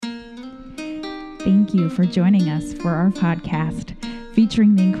Thank you for joining us for our podcast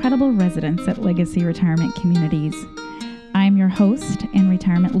featuring the incredible residents at Legacy Retirement Communities. I'm your host and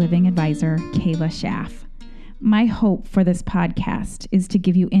retirement living advisor, Kayla Schaff. My hope for this podcast is to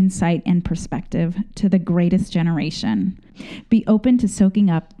give you insight and perspective to the greatest generation. Be open to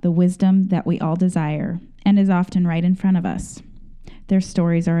soaking up the wisdom that we all desire and is often right in front of us. Their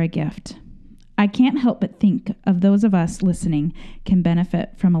stories are a gift. I can't help but think of those of us listening can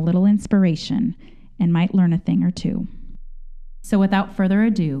benefit from a little inspiration and might learn a thing or two. So without further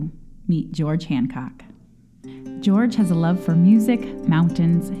ado, meet George Hancock. George has a love for music,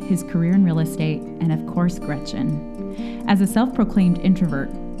 mountains, his career in real estate, and of course, Gretchen. As a self-proclaimed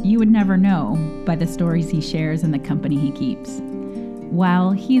introvert, you would never know by the stories he shares and the company he keeps.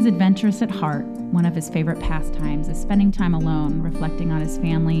 While he is adventurous at heart, one of his favorite pastimes is spending time alone, reflecting on his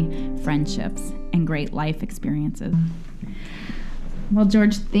family, friendships, and great life experiences. Well,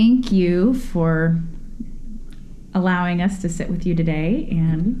 George, thank you for allowing us to sit with you today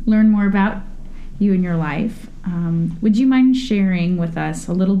and learn more about you and your life. Would you mind sharing with us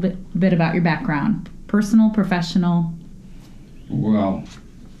a little bit about your background, personal, professional? Well,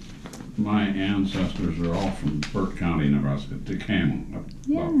 my ancestors are all from Burt County, Nebraska, Tekamah,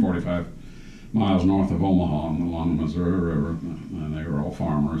 about 45 miles north of Omaha along the Missouri River, and they were all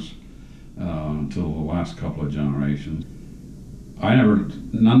farmers until the last couple of generations.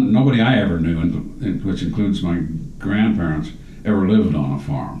 Nobody I ever knew, which includes my grandparents, ever lived on a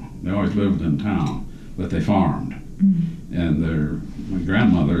farm. They always lived in town, but they farmed. Mm-hmm. And my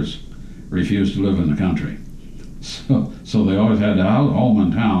grandmothers refused to live in the country. So they always had a home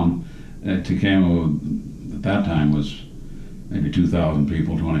in town. Tekamah at that time was maybe 2,000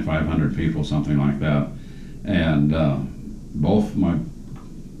 people, 2,500 people, something like that. And both my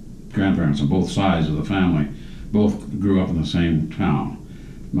grandparents on both sides of the family both grew up in the same town.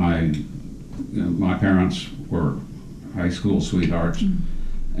 My parents were high school sweethearts,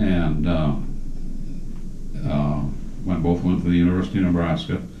 and both went to the University of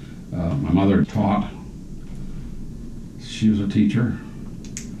Nebraska. My mother taught. She was a teacher.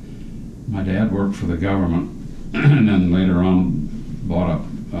 My dad worked for the government, and then later on bought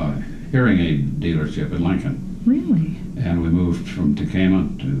a hearing aid dealership in Lincoln. Really? And we moved from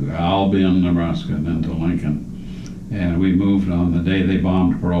Tekamah to Albion, Nebraska, and then to Lincoln. And we moved on the day they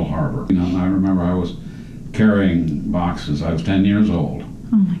bombed Pearl Harbor. And I remember I was carrying boxes. I was 10 years old.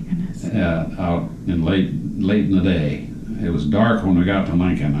 Oh my goodness. Out in late in the day. It was dark when we got to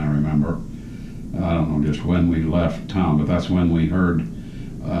Lincoln, I remember. I don't know just when we left town, but that's when we heard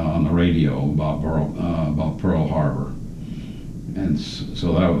on the radio about Pearl Harbor. And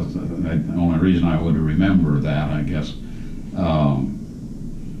so that was the only reason I would remember that, I guess.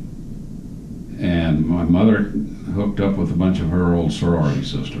 And my mother hooked up with a bunch of her old sorority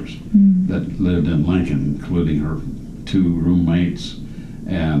sisters that lived in Lincoln, including her two roommates,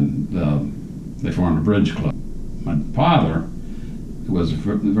 and they formed a bridge club. My father was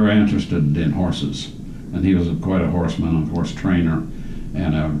very interested in horses, and he was quite a horseman, a horse trainer,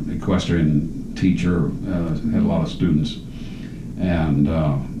 and an equestrian teacher, had a lot of students, and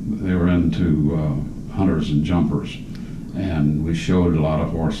they were into hunters and jumpers, and we showed a lot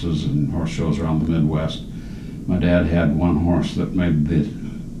of horses and horse shows around the Midwest. My dad had one horse that made the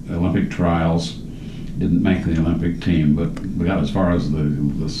Olympic trials, didn't make the Olympic team, but we got as far as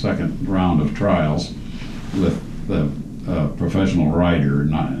the second round of trials with the professional rider,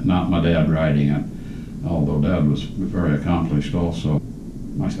 not my dad riding it, although Dad was very accomplished also.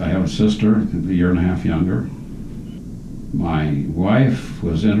 I have a sister, a year and a half younger. My wife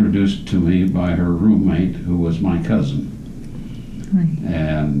was introduced to me by her roommate, who was my cousin. Right.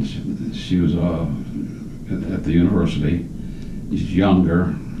 And she was at the university. She's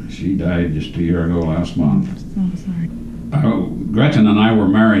younger. She died just a year ago last month. I'm sorry. Gretchen and I were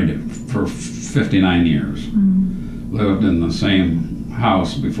married for 59 years. Lived in the same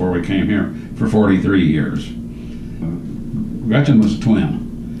house before we came here for 43 years. Gretchen was a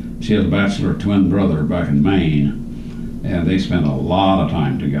twin. She had a bachelor twin brother back in Maine, and they spent a lot of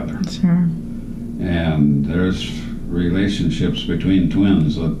time together. Sure. And there's relationships between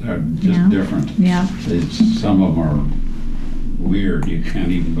twins that are just different. Yeah. Some of them are weird. You can't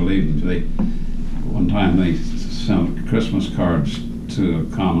even believe them. One time they sent Christmas cards to a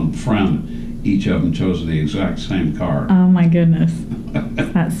common friend. Each of them chose the exact same card. Oh my goodness.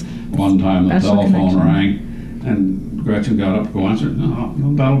 That's one time the telephone connection. rang, and Gretchen got up to go answer. No,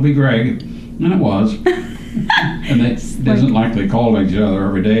 that'll be Greg. And it was. And they isn't like they called each other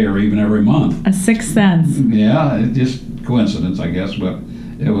every day or even every month. A sixth sense. Yeah, it's just coincidence, I guess, but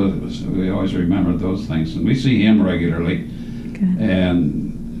we always remembered those things. And we see him regularly. Good.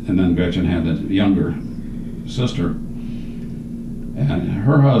 And and then Gretchen had a younger sister. And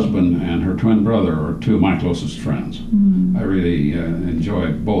her husband and her twin brother are two of my closest friends. I really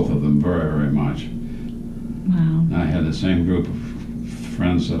enjoyed both of them very, very much. Wow. I had the same group of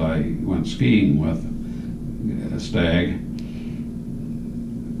friends that I went skiing with, Stag,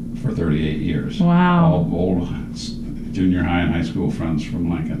 for 38 years. Wow. All old junior high and high school friends from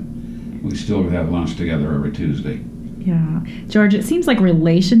Lincoln. We still have lunch together every Tuesday. Yeah. George, it seems like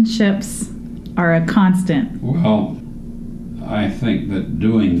relationships are a constant. Well, I think that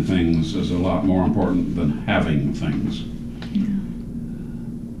doing things is a lot more important than having things.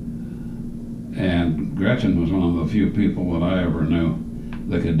 And Gretchen was one of the few people that I ever knew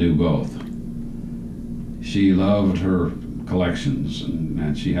that could do both. She loved her collections,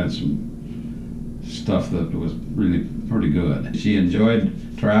 and she had some stuff that was really pretty good. She enjoyed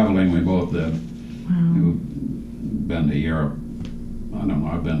traveling, we both did. Wow. We've been to Europe, I don't know,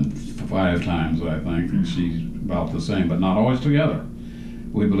 I've been 5 times, I think, and she's about the same, but not always together.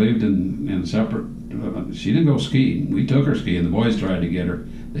 We believed in separate, she didn't go skiing. We took her skiing. The boys tried to get her.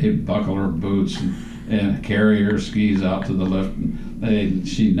 They'd buckle her boots and carry her skis out to the lift.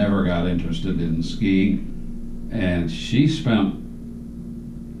 She never got interested in skiing. And she spent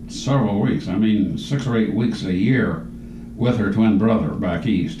several weeks, 6 or 8 weeks a year with her twin brother back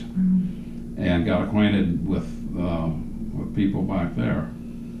east, and got acquainted with people back there.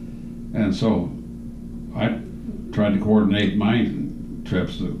 And so I tried to coordinate my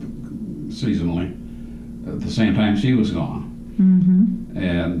trips seasonally at the same time she was gone.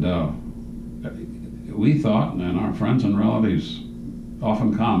 And we thought, and our friends and relatives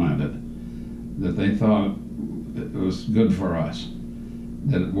often commented, that they thought it was good for us,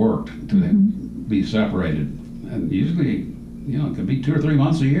 that it worked to be separated. And usually, it could be 2 or 3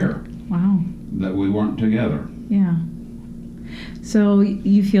 months a year. Wow. That we weren't together. Yeah. So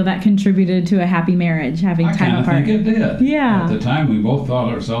you feel that contributed to a happy marriage, having time apart? I think it did. Yeah. At the time, we both thought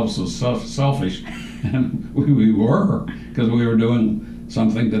ourselves so selfish, and we were, because we were doing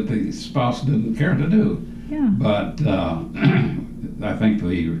something that the spouse didn't care to do. Yeah. But I think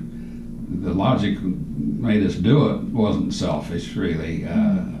the logic made us do it wasn't selfish, really.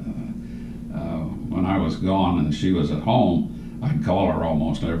 When I was gone and she was at home, I'd call her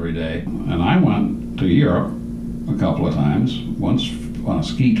almost every day. And I went to Europe a couple of times, once on a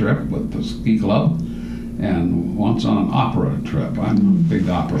ski trip with the ski club, and once on an opera trip. I'm a big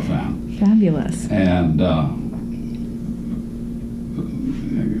opera fan. Fabulous. And,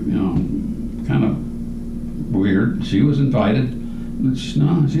 kind of weird. She was invited. She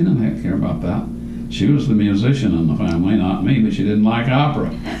didn't care about that. She was the musician in the family, not me, but she didn't like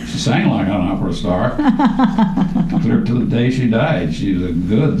opera. She sang like an opera star. Clear to the day she died. She was a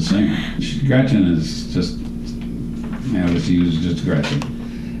good singer. Gretchen is just, she was just Gretchen.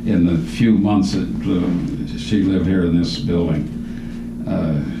 In the few months that she lived here in this building,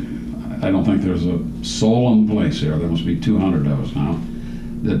 I don't think there's a soul in the place here, there must be 200 of us now,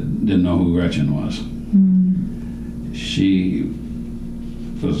 that didn't know who Gretchen was. She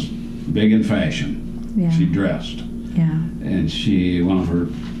was big in fashion. Yeah. She dressed. Yeah. And one of her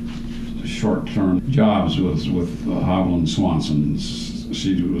short-term jobs was with Hovland Swanson.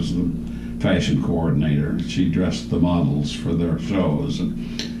 She was the fashion coordinator. She dressed the models for their shows.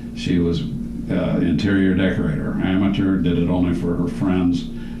 And she was interior decorator, amateur, did it only for her friends,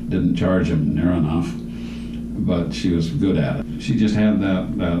 didn't charge them near enough, but she was good at it. She just had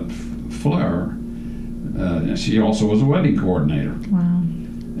that flair. She also was a wedding coordinator. Wow.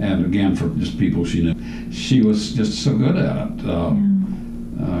 And again, for just people she knew. She was just so good at it.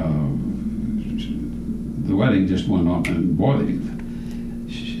 The wedding just went on, and boy,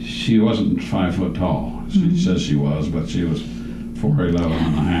 she wasn't 5 foot tall. She says she was, but she was 4'11"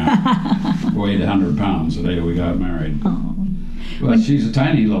 and a half. Weighed 100 pounds the day we got married. Oh. But she's a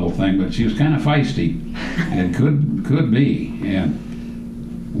tiny little thing, but she was kind of feisty, and could be.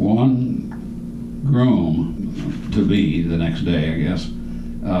 And one groom to be the next day, I guess,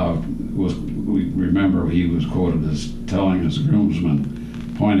 we remember he was quoted as telling his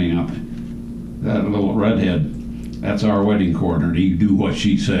groomsmen, pointing up, that little redhead, that's our wedding coordinator, you do what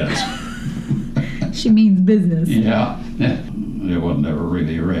she says. She means business. Yeah, it wasn't ever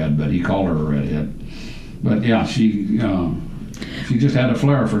really red, but he called her a redhead. But yeah, she just had a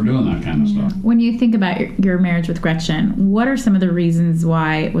flair for doing that kind of stuff. When you think about your marriage with Gretchen, what are some of the reasons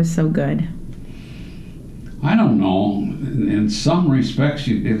why it was so good? I don't know. In some respects,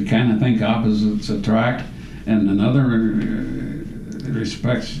 you kind of think opposites attract, and in other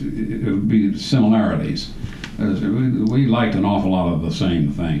respects, it would be similarities. We liked an awful lot of the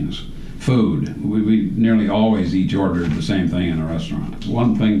same things. food. We nearly always each ordered the same thing in a restaurant.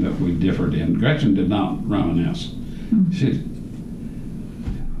 One thing that we differed in, Gretchen did not reminisce.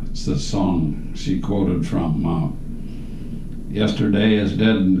 It's the song she quoted from, yesterday is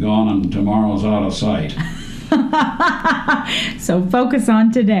dead and gone and tomorrow's out of sight. So focus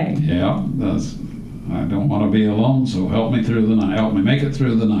on today. Yeah, I don't want to be alone, so help me through the night. Help me make it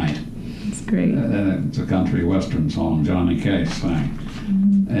through the night. That's great. It's a country western song Johnny Cash sang.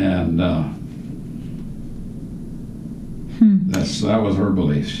 And that was her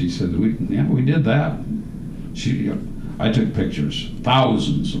belief. She said, we did that. I took pictures,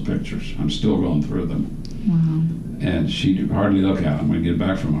 thousands of pictures. I'm still going through them. Wow. And she'd hardly look at them. We'd get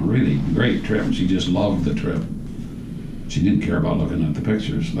back from a really great trip, and she just loved the trip. She didn't care about looking at the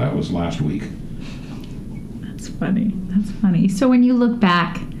pictures. That was last week. That's funny. That's funny. So when you look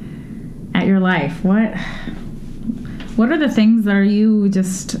back at your life, what are the things that are you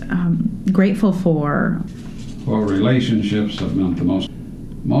just grateful for? Well, relationships have meant the most.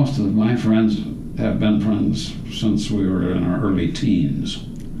 Most of my friends have been friends since we were in our early teens,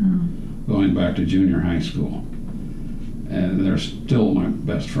 going back to junior high school. And they're still my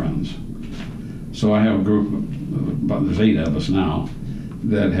best friends. So I have a group of, there's 8 of us now,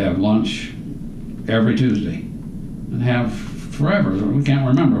 that have lunch every Tuesday and have forever. We can't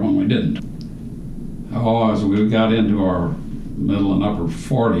remember when we didn't. As we got into our middle and upper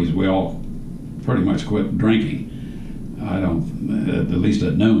 40s, we all pretty much quit drinking. At least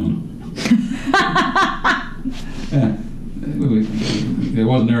at noon. It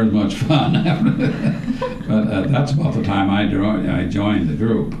wasn't near as much fun after that. But that's about the time I joined the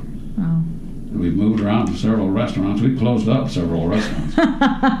group. Oh. We moved around to several restaurants. We closed up several restaurants.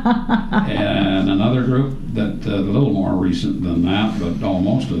 And another group that a little more recent than that, but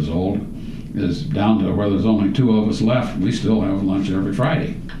almost as old, is down to where there's only 2 of us left. We still have lunch every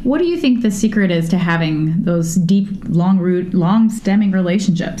Friday. What do you think the secret is to having those deep, long-stemming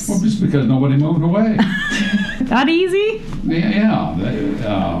relationships? Well, just because nobody moved away. That easy? Yeah.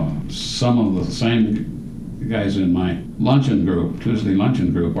 Some of the same guys in my Tuesday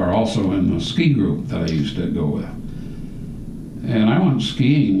luncheon group, are also in the ski group that I used to go with. And I went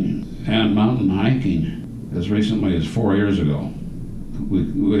skiing and mountain hiking as recently as 4 years ago. We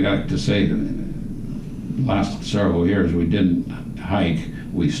like to say that the last several years we didn't hike,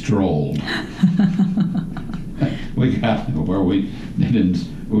 we strolled. We got where we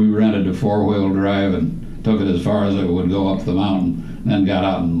rented a 4-wheel drive and took it as far as it would go up the mountain, then got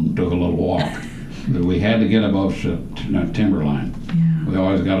out and took a little walk. But we had to get above timberline. Yeah. We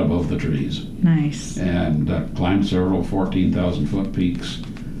always got above the trees. Nice. And climbed several 14,000-foot peaks.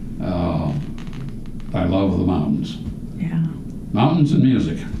 I love the mountains. Yeah. Mountains and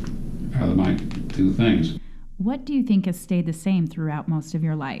music are my 2 things. What do you think has stayed the same throughout most of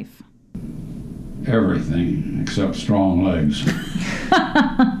your life? Everything except strong legs.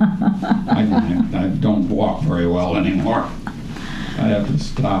 I don't walk very well anymore. I have to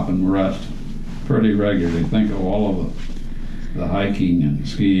stop and rest pretty regularly. Think of all of the hiking and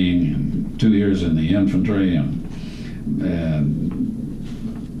skiing and 2 years in the infantry and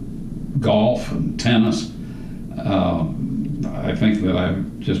golf and tennis. I think that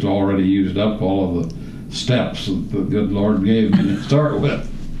I've just already used up all of the steps that the good Lord gave me to start with.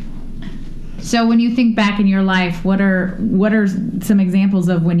 So when you think back in your life, what are some examples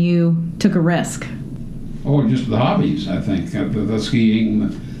of when you took a risk? Oh, just the hobbies, I think. The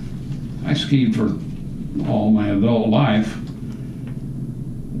skiing. I skied for all my adult life.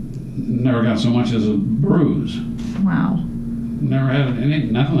 Never got so much as a bruise. Wow. Never had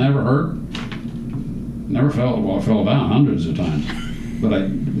nothing ever hurt. Never I fell down hundreds of times, but I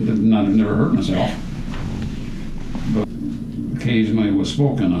never hurt myself. But occasionally was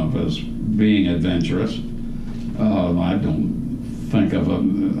spoken of as being adventurous. I don't think of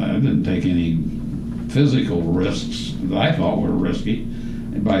I didn't take any physical risks that I thought were risky.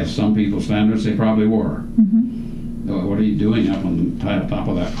 By some people's standards, they probably were. Mm-hmm. What are you doing up on the top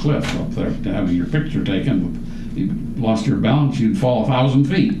of that cliff up there, having your picture taken? You lost your balance, you'd fall 1,000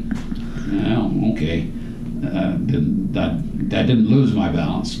 feet. Well, okay. I didn't lose my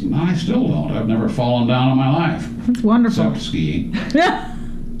balance. No, I still don't. I've never fallen down in my life. That's wonderful. Except skiing.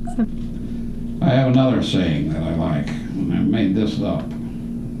 I have another saying that I like, and I made this up.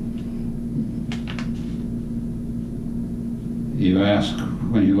 You ask,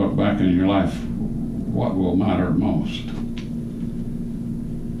 when you look back in your life, what will matter most?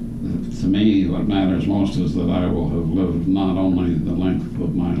 To me, what matters most is that I will have lived not only the length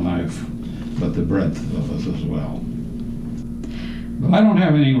of my life, but the breadth of it as well. But I don't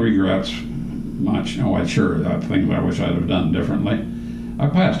have any regrets much. Oh, I sure have things I wish I'd have done differently. I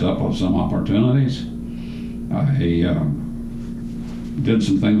passed up on some opportunities. I did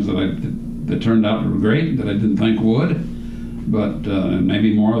some things that turned out great that I didn't think would, but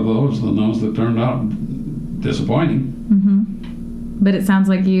maybe more of those than those that turned out disappointing. Mm-hmm. But it sounds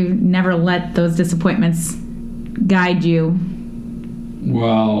like you never let those disappointments guide you.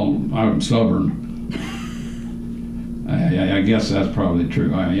 Well, I'm stubborn. I guess that's probably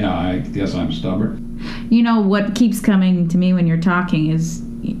true. I guess I'm stubborn. You know, what keeps coming to me when you're talking is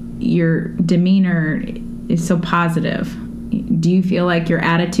your demeanor is so positive. Do you feel like your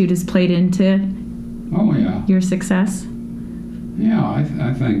attitude has played into your success? Yeah,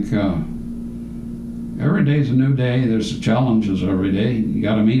 I think every day's a new day. There's challenges every day. You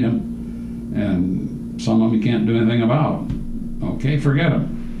got to meet them, and some of them you can't do anything about. Okay, forget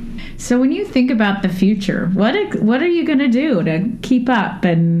them. So when you think about the future, what are you going to do to keep up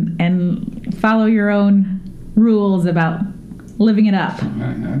and follow your own rules about living it up?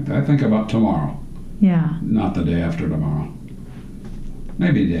 I think about tomorrow. Yeah. Not the day after tomorrow.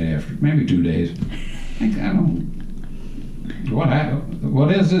 Maybe the day after. Maybe 2 days. I don't. What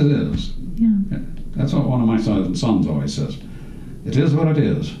is. Yeah. That's what one of my sons always says. It is what it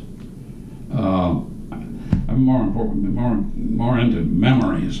is. I'm more into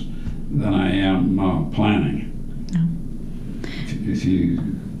memories than I am planning. Oh. If you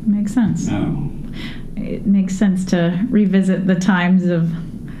makes sense. I don't know. It makes sense to revisit the times with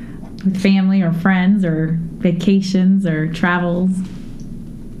family or friends or vacations or travels.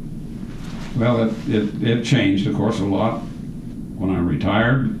 Well, it changed, of course, a lot when I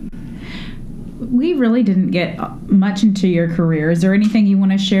retired. We really didn't get much into your career. Is there anything you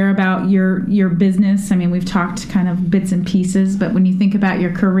want to share about your business? I mean, we've talked kind of bits and pieces, but when you think about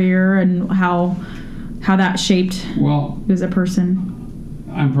your career and how that shaped you as a person.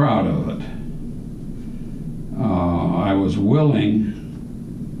 I'm proud of it. I was willing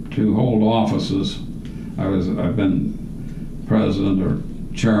to hold offices. I've been president or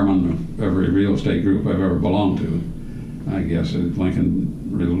chairman of every real estate group I've ever belonged to. I guess at Lincoln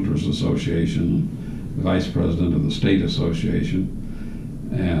Realtors Association, vice president of the state association,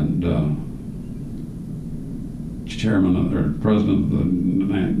 and chairman or president of the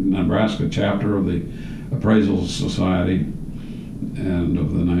Nebraska chapter of the Appraisal Society and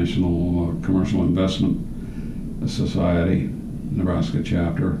of the National Commercial Investment Society, Nebraska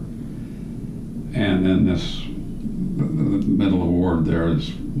chapter. And then the middle award there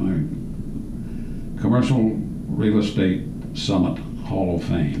is my Commercial Real Estate Summit Hall of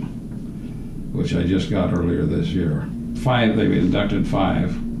Fame, which I just got earlier this year. They've inducted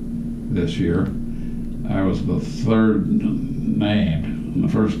 5 this year. I was the 3rd named, and the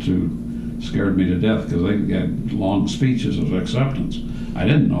first 2 scared me to death because they had long speeches of acceptance. I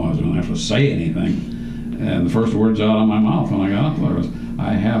didn't know I was going to have to say anything, and the first words out of my mouth when I got up there was,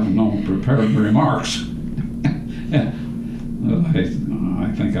 "I have no prepared remarks."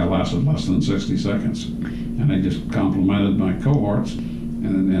 I think I lasted less than 60 seconds, and I just complimented my cohorts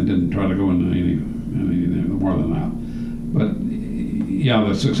and didn't try to go into any more than that. But yeah,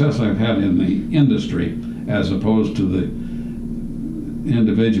 the success I've had in the industry as opposed to the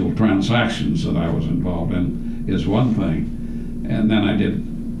individual transactions that I was involved in is one thing. And then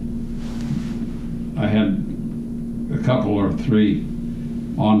I had a couple or 3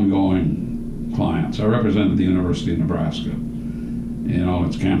 ongoing clients. I represented the University of Nebraska in all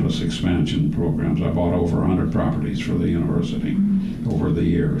its campus expansion programs. I bought over 100 properties for the university over the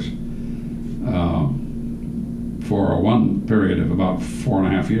years. For one period of about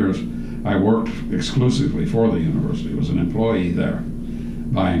 4.5 years, I worked exclusively for the university. I was an employee there,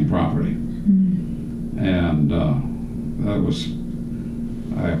 buying property. And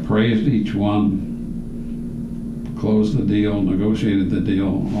I appraised each one, closed the deal, negotiated the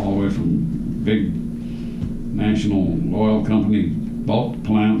deal, all the way from big national oil company bulk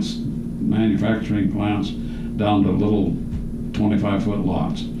plants, manufacturing plants, down to little 25-foot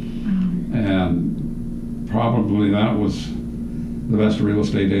lots. And probably that was the best real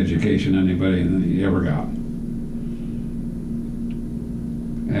estate education anybody ever got.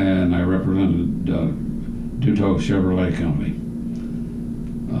 And I represented Duto Chevrolet Company.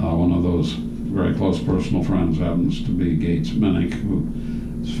 One of those very close personal friends happens to be Gates Minnick,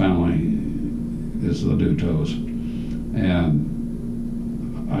 whose family is the Dutos. And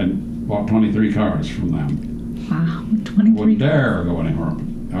I bought 23 cars from them. Wow, 23 Wouldn't dare go anywhere.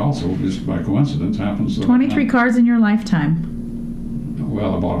 Also, just by coincidence, happens that 23 cars in your lifetime.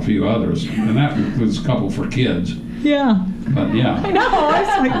 Well, I bought a few others, and that includes a couple for kids. Yeah. But yeah. I know. I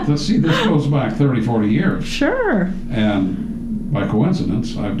was like, see, this goes back 30, 40 years. Sure. And by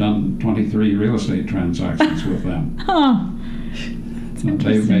coincidence, I've done 23 real estate transactions with them. Huh.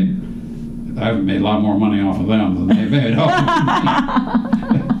 I've made a lot more money off of them than they made off of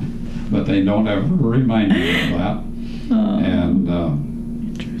me. But they don't ever remind me of that. And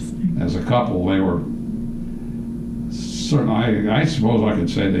Interesting. as a couple, they were certainly, I suppose I could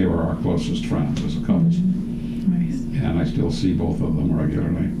say they were our closest friends as a couple. Nice. And I still see both of them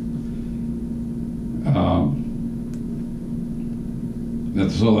regularly.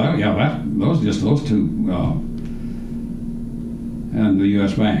 Those two, and the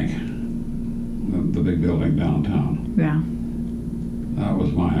U.S. Bank, the big building downtown. Yeah. That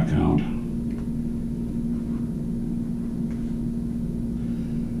was my account.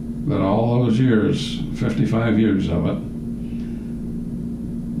 But all those years, 55 years of it,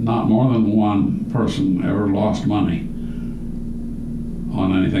 not more than one person ever lost money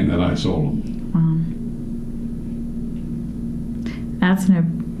on anything that I sold them. Wow. That's a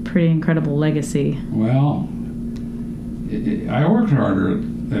pretty incredible legacy. Well, I worked harder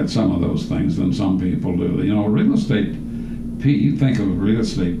at some of those things than some people do. You know, real estate, you think of real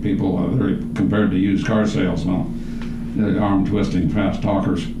estate people compared to used car salesmen, they're arm-twisting, fast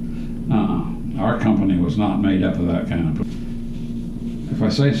talkers. Our company was not made up of that kind of. If I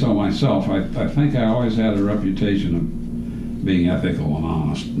say so myself, I think I always had a reputation of being ethical and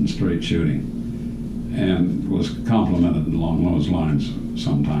honest and straight shooting, and was complimented along those lines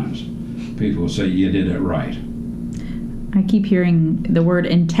sometimes. People would say, you did it right. I keep hearing the word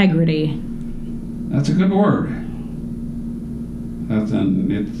integrity. That's a good word.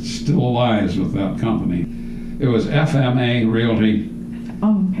 And it still lies with that company. It was FMA Realty.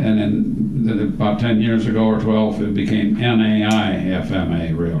 Oh, okay. And then about 10 years ago or 12, it became NAI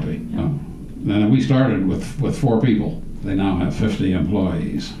FMA Realty. Then we started with 4 people. They now have 50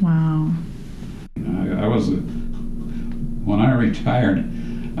 employees. Wow. When I retired,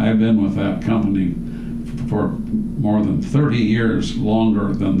 I've been with that company for more than 30 years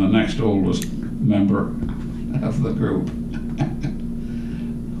longer than the next oldest member of the group.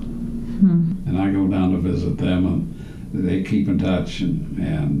 And I go down to visit them, and they keep in touch,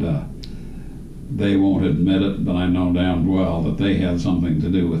 and they won't admit it, but I know damn well that they had something to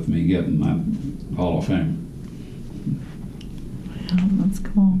do with me getting that Hall of Fame. Oh, that's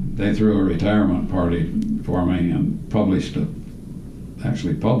cool. They threw a retirement party for me and published a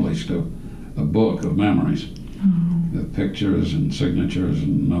book of memories, with pictures and signatures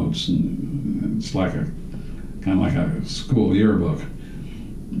and notes, and it's like kind of like a school yearbook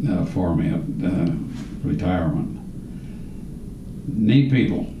for me at retirement. Neat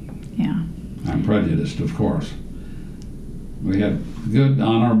people. Yeah. I'm prejudiced, of course. We had good,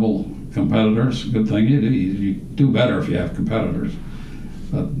 honorable competitors. Good thing you do better if you have competitors,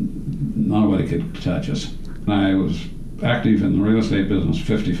 but nobody could touch us. I was active in the real estate business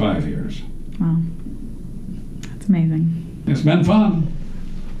 55 years. Wow. That's amazing. It's been fun.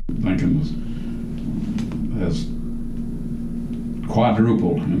 Lincoln has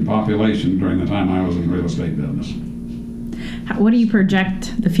quadrupled in population during the time I was in the real estate business. What do you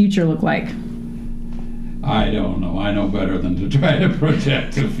project the future look like? I don't know. I know better than to try to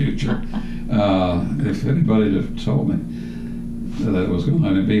project the future. If anybody had told me that it was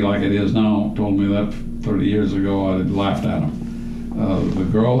going to be like it is now, told me that 30 years ago, I'd have laughed at them. The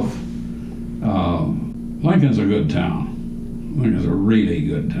growth, Lincoln's a good town. Lincoln's a really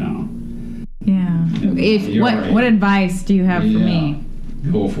good town. Yeah. What advice do you have for me?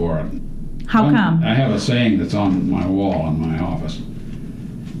 Go for it. How come? I have a saying that's on my wall in my office.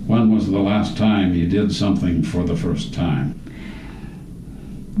 When was the last time you did something for the first time?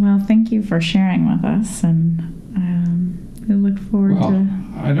 Well, thank you for sharing with us, and we look forward to...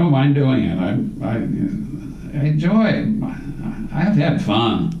 I don't mind doing it. I enjoy it. I've had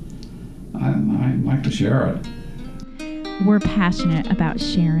fun. I like to share it. We're passionate about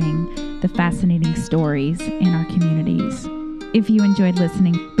sharing the fascinating stories in our communities. If you enjoyed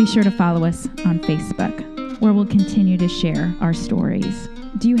listening, be sure to follow us on Facebook, where we'll continue to share our stories.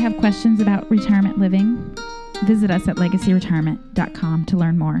 Do you have questions about retirement living? Visit us at legacyretirement.com to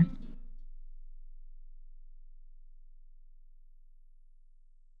learn more.